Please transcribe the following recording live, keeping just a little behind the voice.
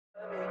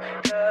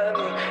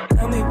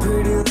Tell me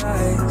pretty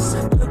lies,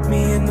 look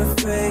me in the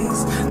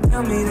face.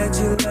 Tell me that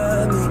you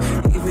love me,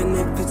 even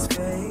if it's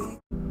fake.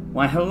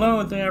 Why,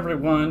 hello there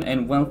everyone,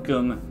 and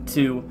welcome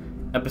to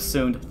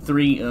episode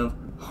 3 of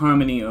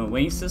Harmony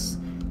Oasis.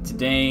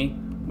 Today,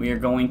 we are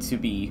going to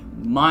be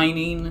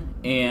mining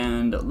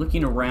and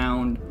looking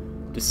around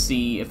to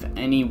see if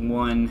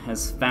anyone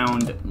has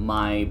found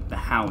my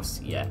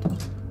house yet.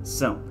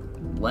 So,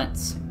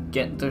 let's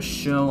get the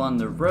show on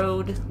the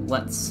road.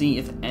 Let's see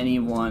if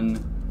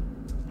anyone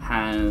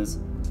has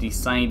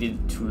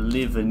decided to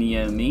live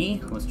near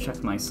me. Let's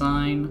check my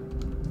sign.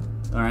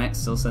 Alright,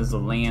 still says the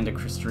land of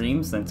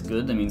Dreams. That's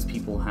good. That means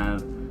people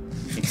have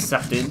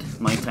accepted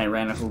my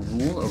tyrannical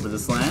rule over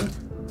this land.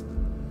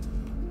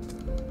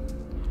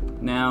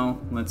 Now,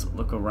 let's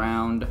look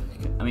around.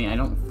 I mean, I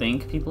don't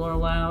think people are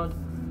allowed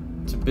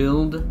to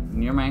build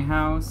near my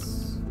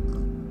house,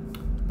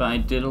 but I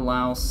did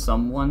allow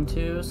someone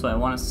to, so I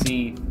want to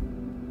see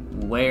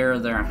where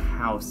their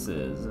house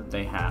is that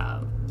they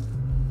have.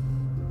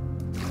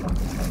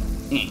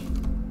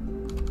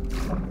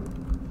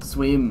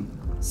 Swim!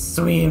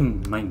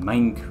 Swim, my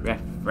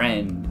Minecraft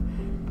friend!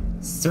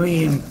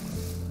 Swim!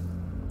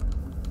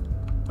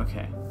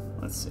 Okay,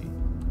 let's see.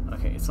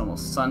 Okay, it's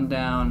almost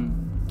sundown.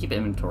 Keep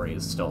inventory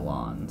is still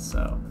on,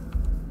 so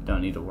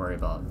don't need to worry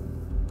about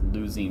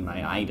losing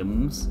my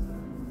items,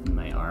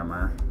 my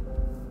armor.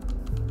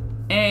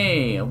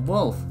 Hey, a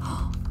wolf!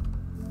 I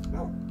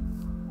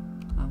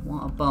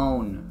want a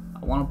bone. I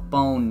want a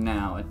bone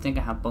now. I think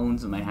I have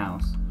bones in my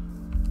house.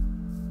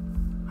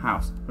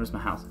 House. Where's my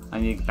house? I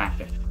need to get back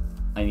there.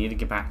 I need to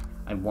get back.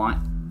 I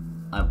want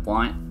a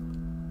wolf.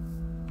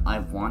 I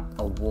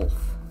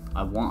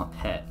want a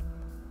pet.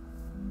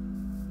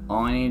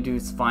 All I need to do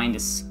is find a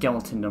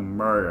skeleton to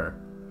murder.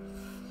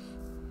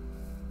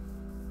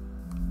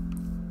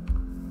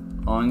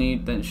 All I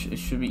need, then it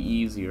should be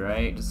easy,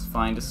 right? Just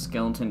find a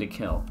skeleton to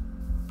kill.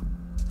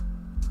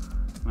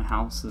 My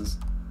house is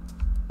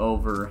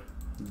over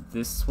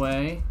this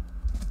way.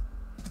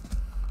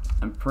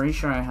 I'm pretty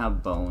sure I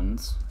have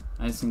bones.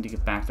 I just need to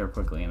get back there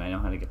quickly, and I know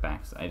how to get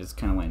back. So I just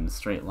kind of went in a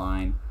straight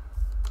line.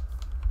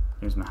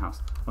 There's my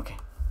house. Okay,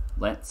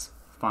 let's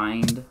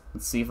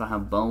see if I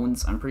have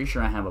bones. I'm pretty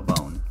sure I have a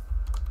bone.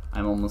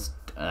 I'm almost,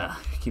 I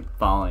keep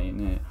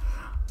falling.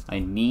 I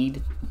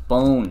need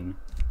bone.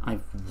 I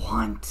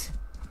want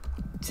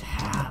to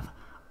have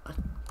a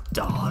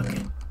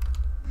dog.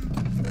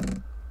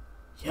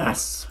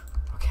 Yes.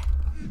 Okay.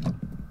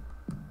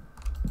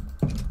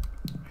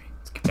 Alright,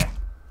 let's get back.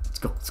 Let's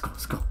go, let's go,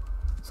 let's go.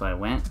 So I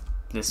went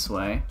this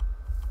way.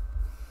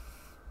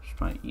 Should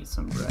probably eat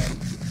some bread.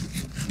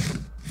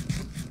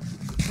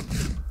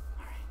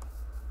 Alright.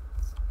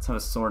 Let's have a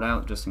sword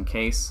out just in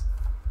case,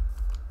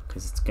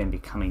 because it's going to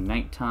be coming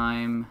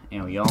nighttime,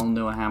 and we all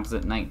know what happens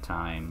at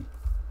nighttime.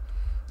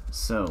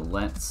 So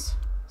let's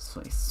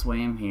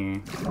swim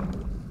here.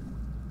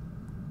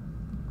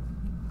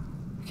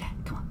 Okay,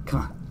 come on,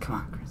 come on, come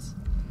on, Chris.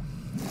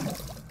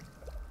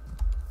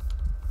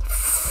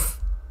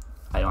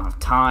 I don't have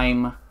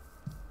time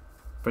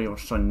for your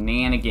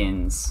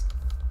shenanigans.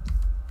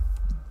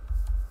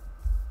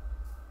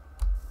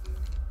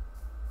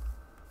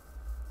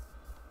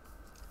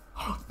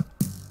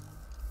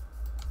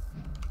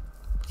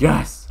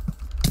 Yes!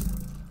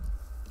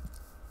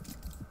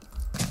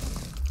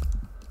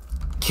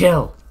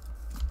 Kill!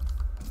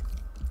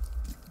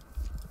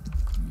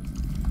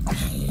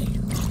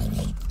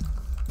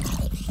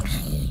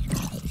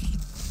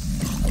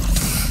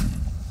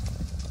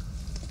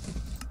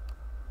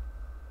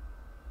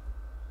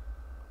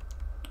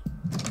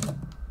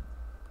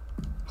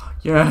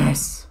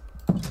 Yes!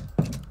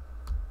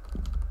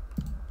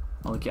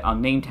 I'll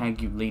name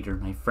tag you later,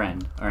 my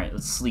friend. Alright,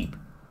 let's sleep.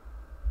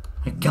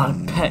 I got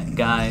a pet,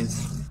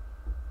 guys.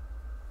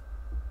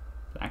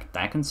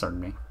 That concerned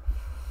me.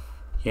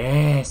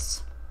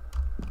 Yes!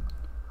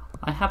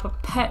 I have a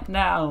pet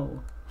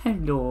now!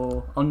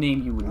 Hello! I'll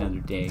name you another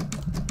day.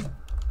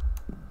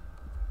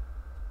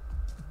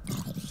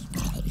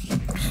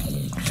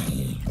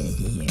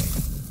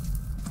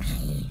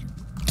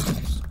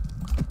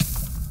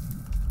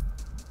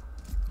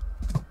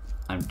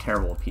 I'm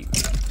terrible at people.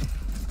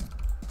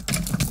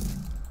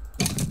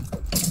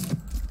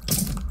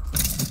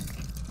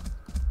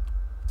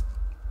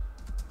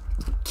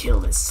 Kill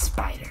this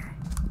spider.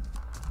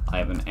 I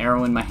have an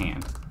arrow in my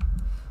hand.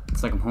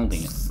 It's like I'm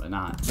holding it, but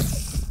not.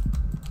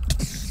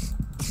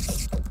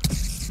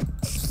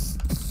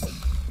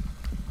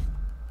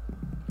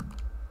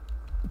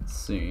 Let's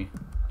see.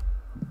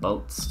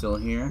 Boat's still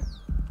here.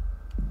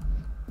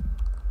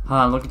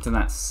 Ah, look into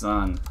that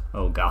sun.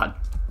 Oh god.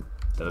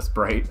 That is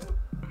bright.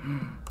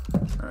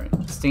 Alright,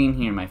 stay in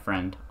here, my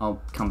friend.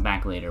 I'll come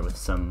back later with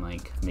some,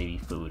 like, maybe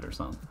food or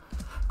something.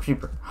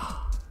 Creeper.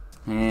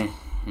 I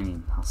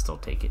mean, I'll still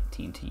take it.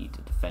 TNT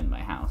to defend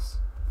my house.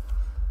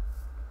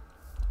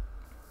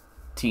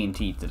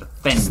 TNT to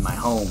defend my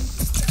home.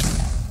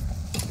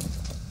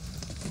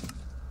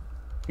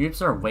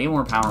 Creeps are way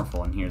more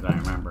powerful in here than I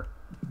remember.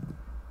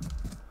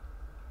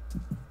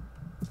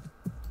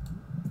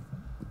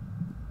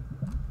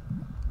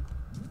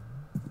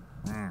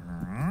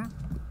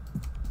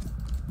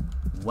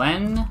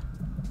 When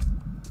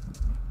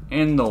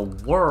in the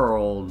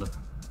world?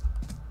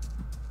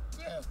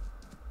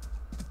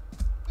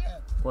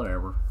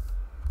 Whatever.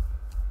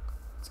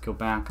 Let's go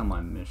back on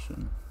my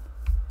mission.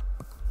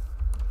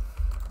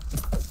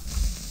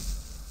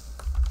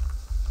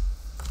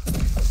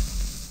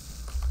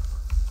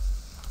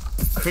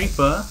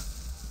 Creeper.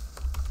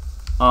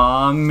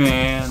 Aw,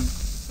 man.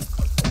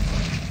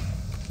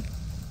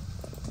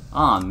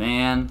 Aw,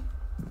 man.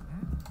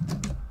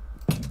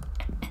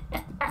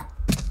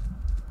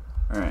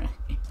 Alright.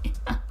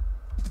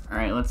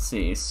 Alright, let's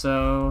see.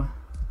 So...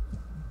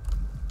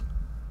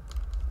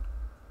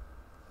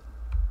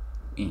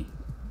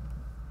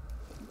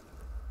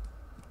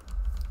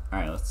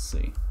 Alright, let's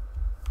see.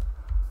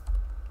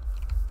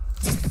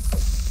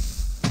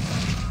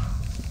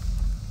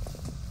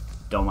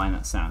 Don't mind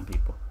that sound,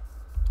 people.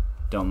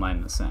 Don't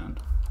mind the sound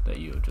that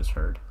you have just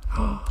heard.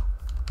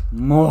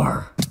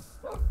 More!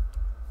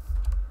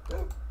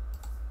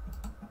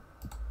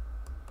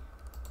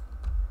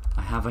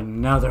 I have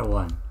another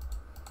one.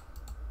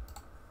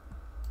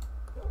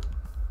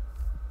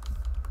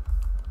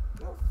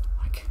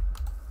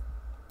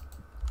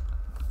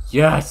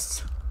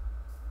 Yes!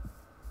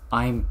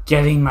 I'm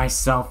getting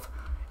myself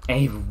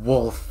a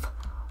wolf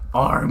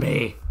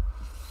army.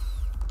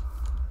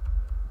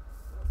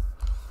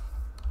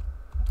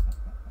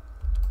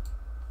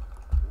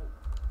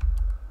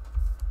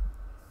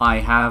 I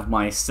have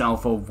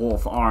myself a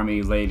wolf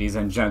army, ladies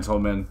and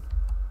gentlemen.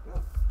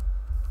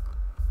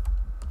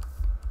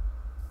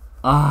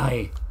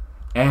 I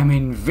am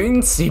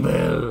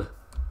invincible.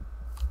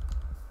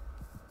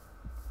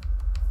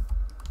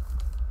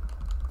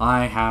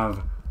 I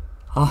have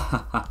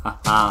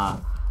I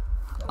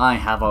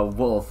have a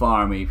wolf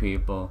army,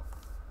 people.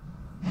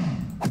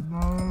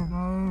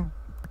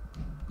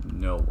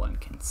 No one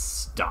can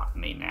stop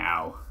me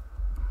now.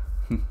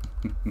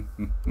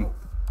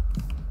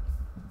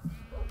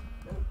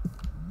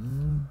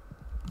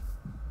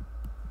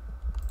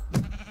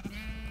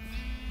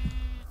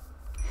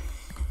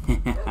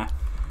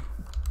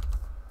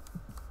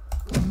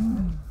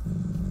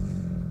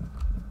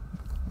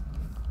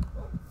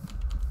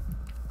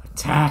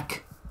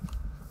 Attack!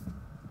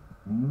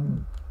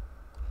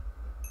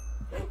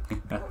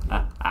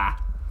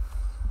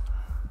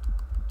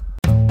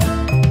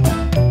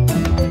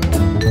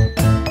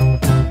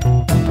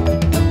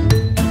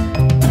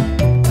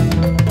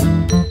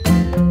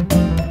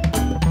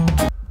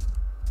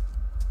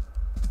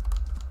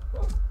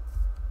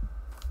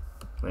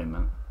 Wait a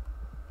minute.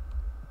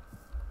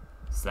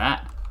 What's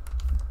that?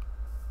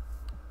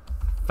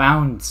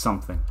 Found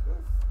something.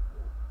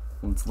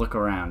 Let's look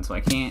around. So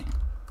I can't...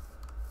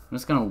 I'm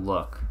just gonna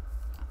look.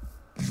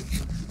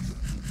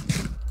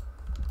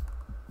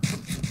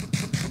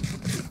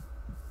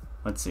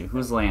 Let's see,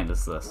 whose land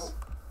is this?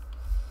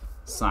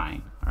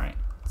 Sign. Alright,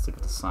 let's look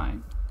at the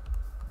sign.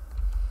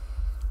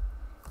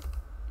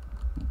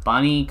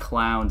 Bunny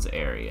Clouds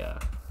area.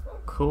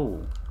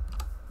 Cool.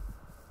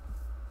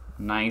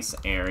 Nice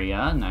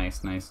area.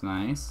 Nice, nice,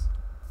 nice.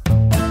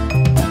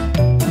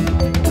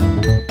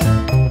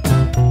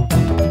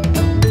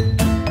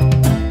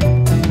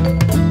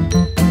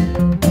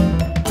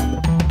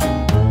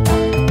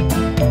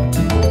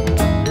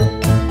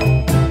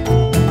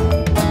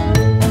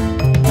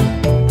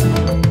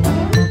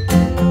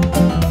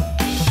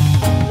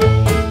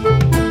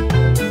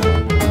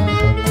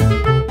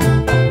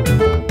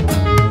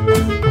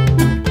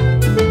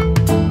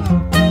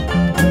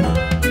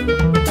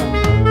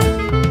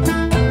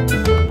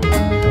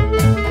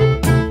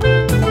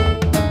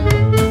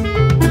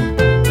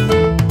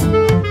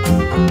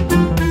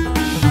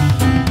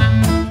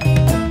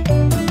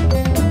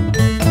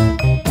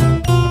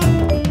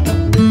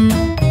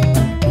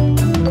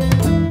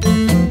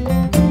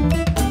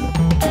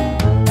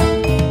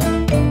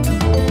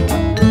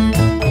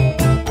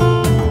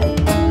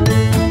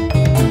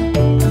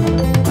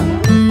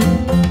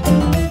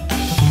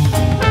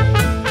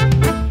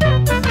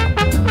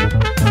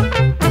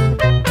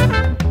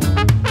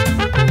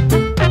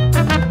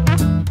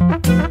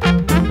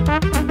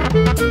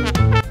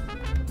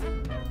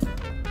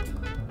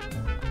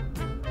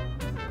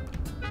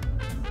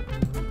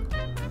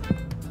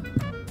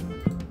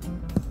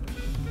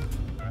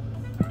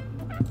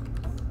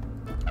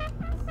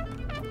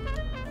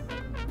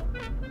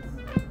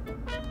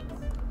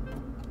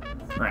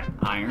 Alright,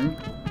 iron.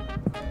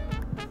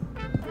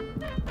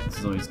 This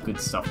is always good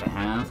stuff to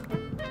have.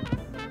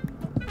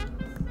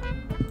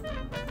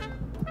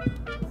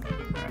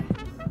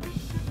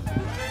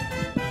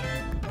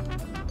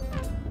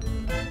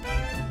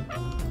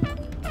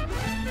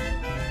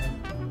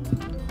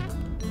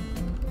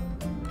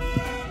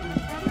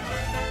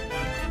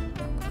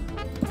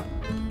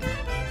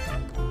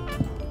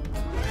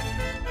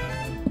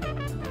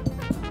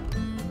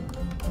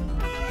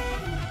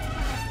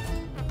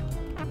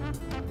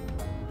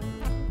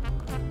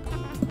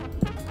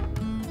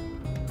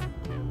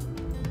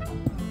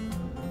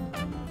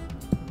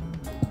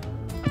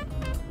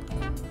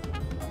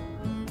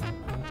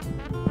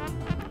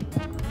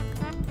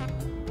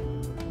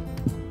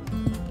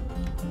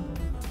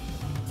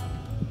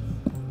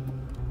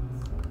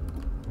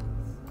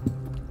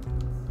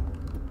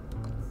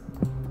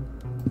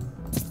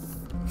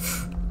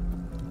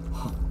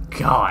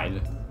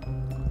 god.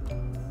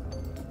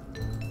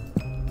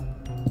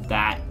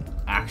 That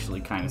actually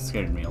kind of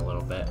scared me a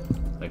little bit.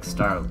 Like,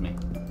 startled me.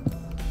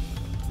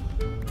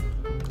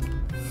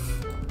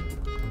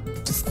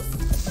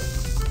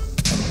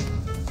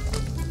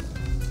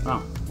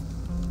 Oh.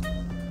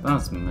 That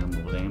was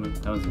minimal damage.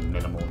 That was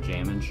minimal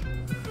damage.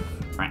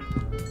 Right.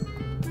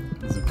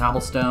 There's a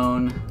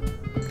cobblestone.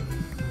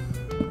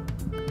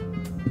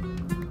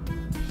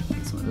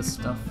 Get some of this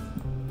stuff.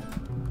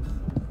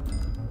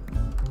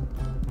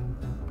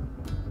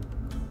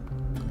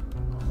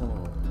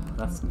 Oh,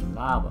 that's some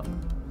lava.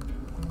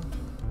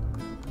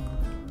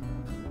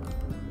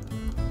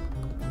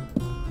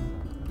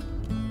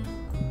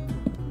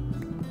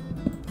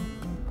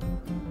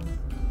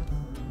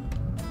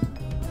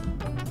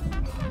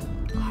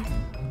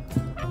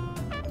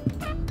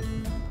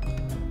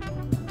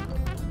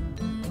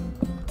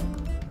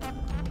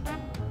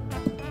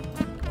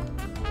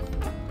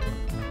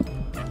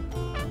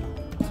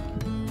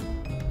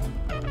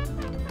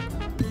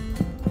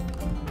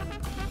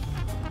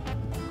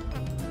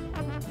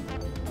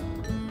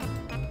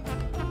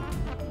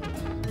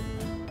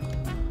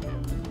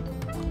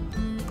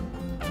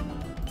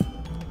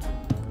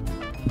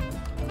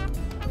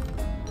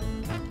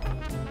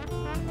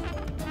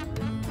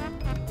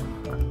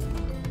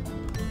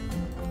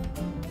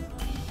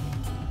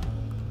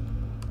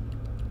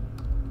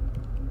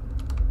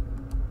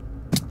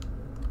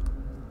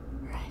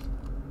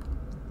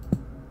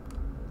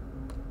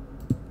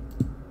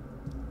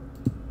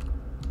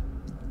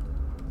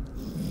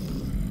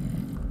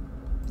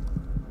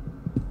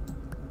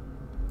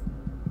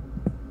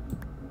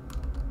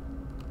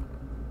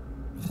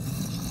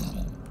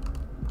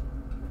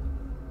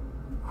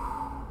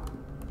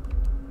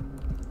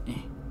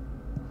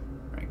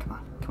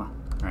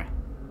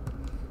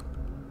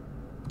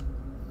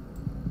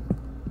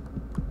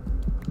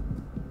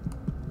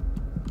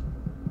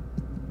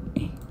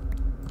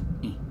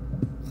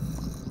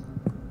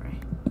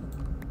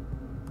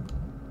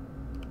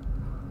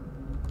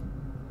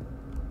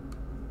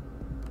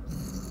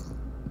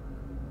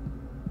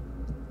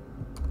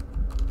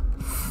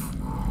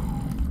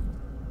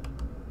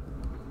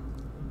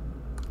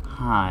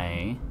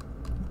 Hi.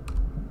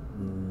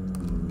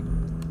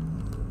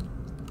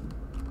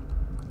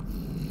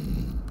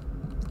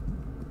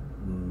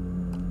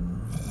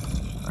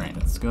 Alright,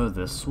 let's go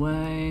this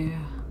way.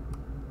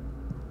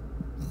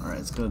 Alright,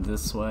 let's go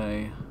this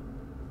way.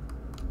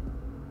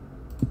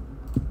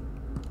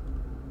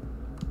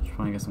 Just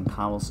want to get some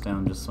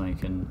cobblestone just so I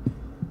can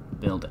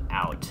build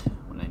out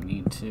when I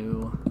need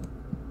to.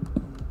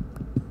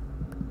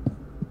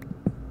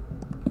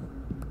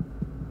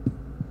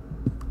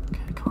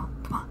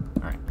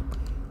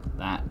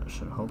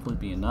 Should hopefully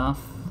be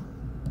enough.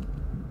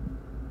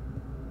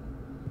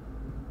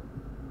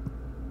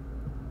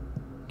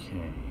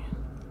 Okay,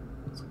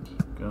 let's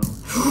keep going.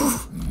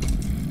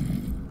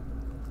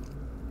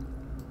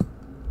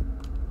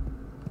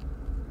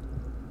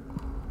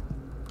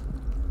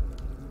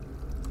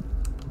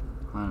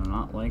 I do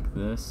not like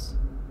this.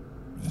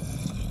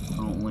 I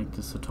don't like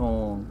this at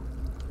all.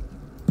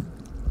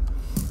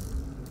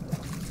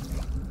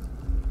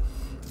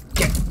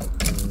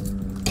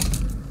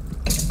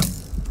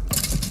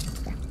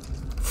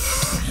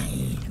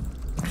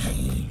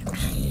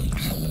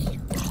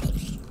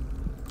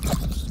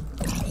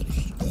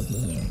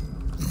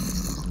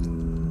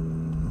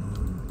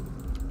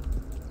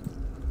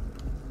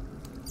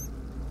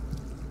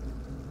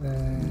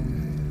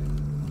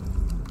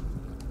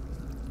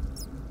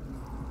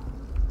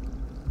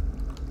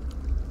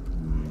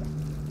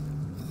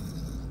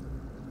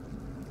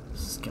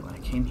 Just get what I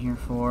came here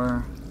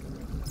for.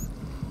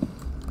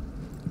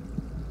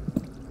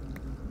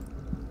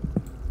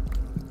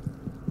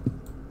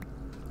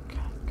 Okay,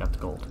 got the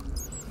gold.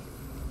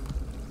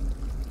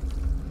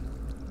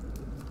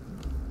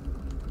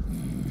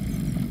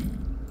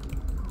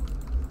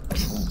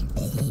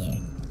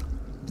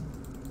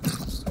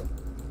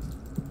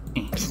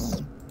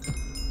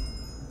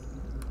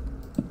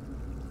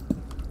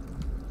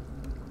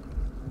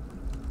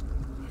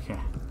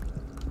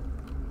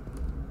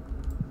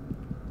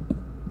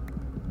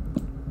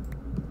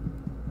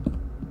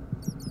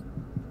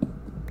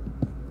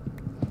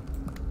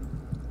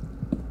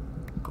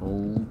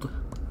 Gold.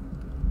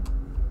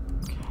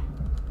 Okay.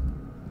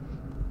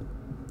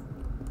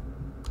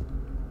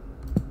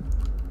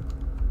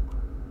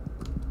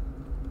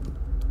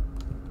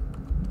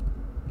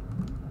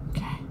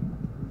 Okay.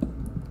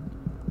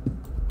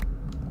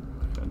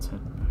 That's it.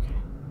 Okay.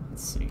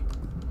 Let's see.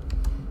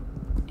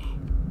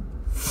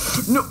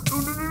 No! No!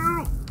 No! No!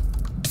 No!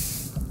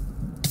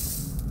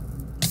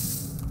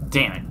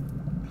 Damn it.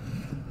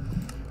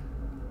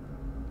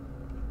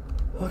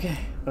 Okay,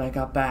 but I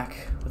got back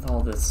with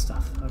all this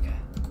stuff. Okay.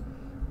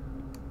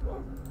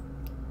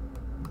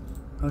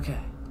 Okay.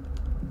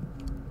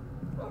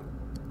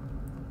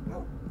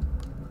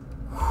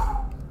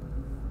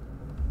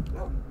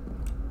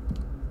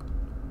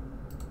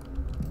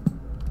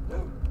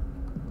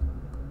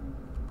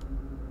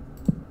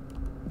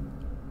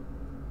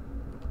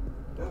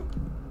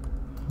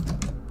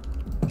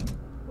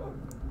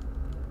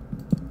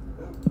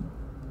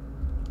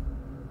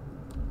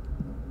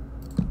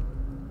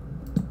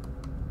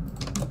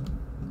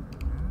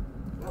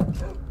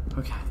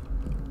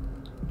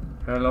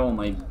 Hello,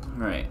 my...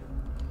 Alright.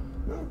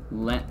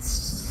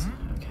 Let's...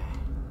 Okay.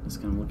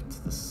 Just gonna look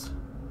into this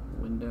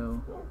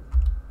window.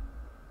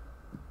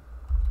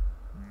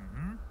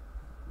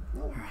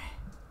 Alright.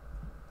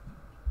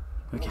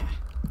 Okay.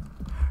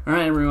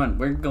 Alright, everyone.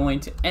 We're going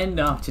to end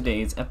off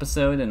today's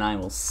episode, and I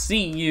will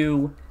see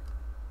you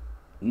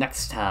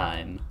next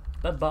time.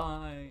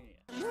 Bye-bye.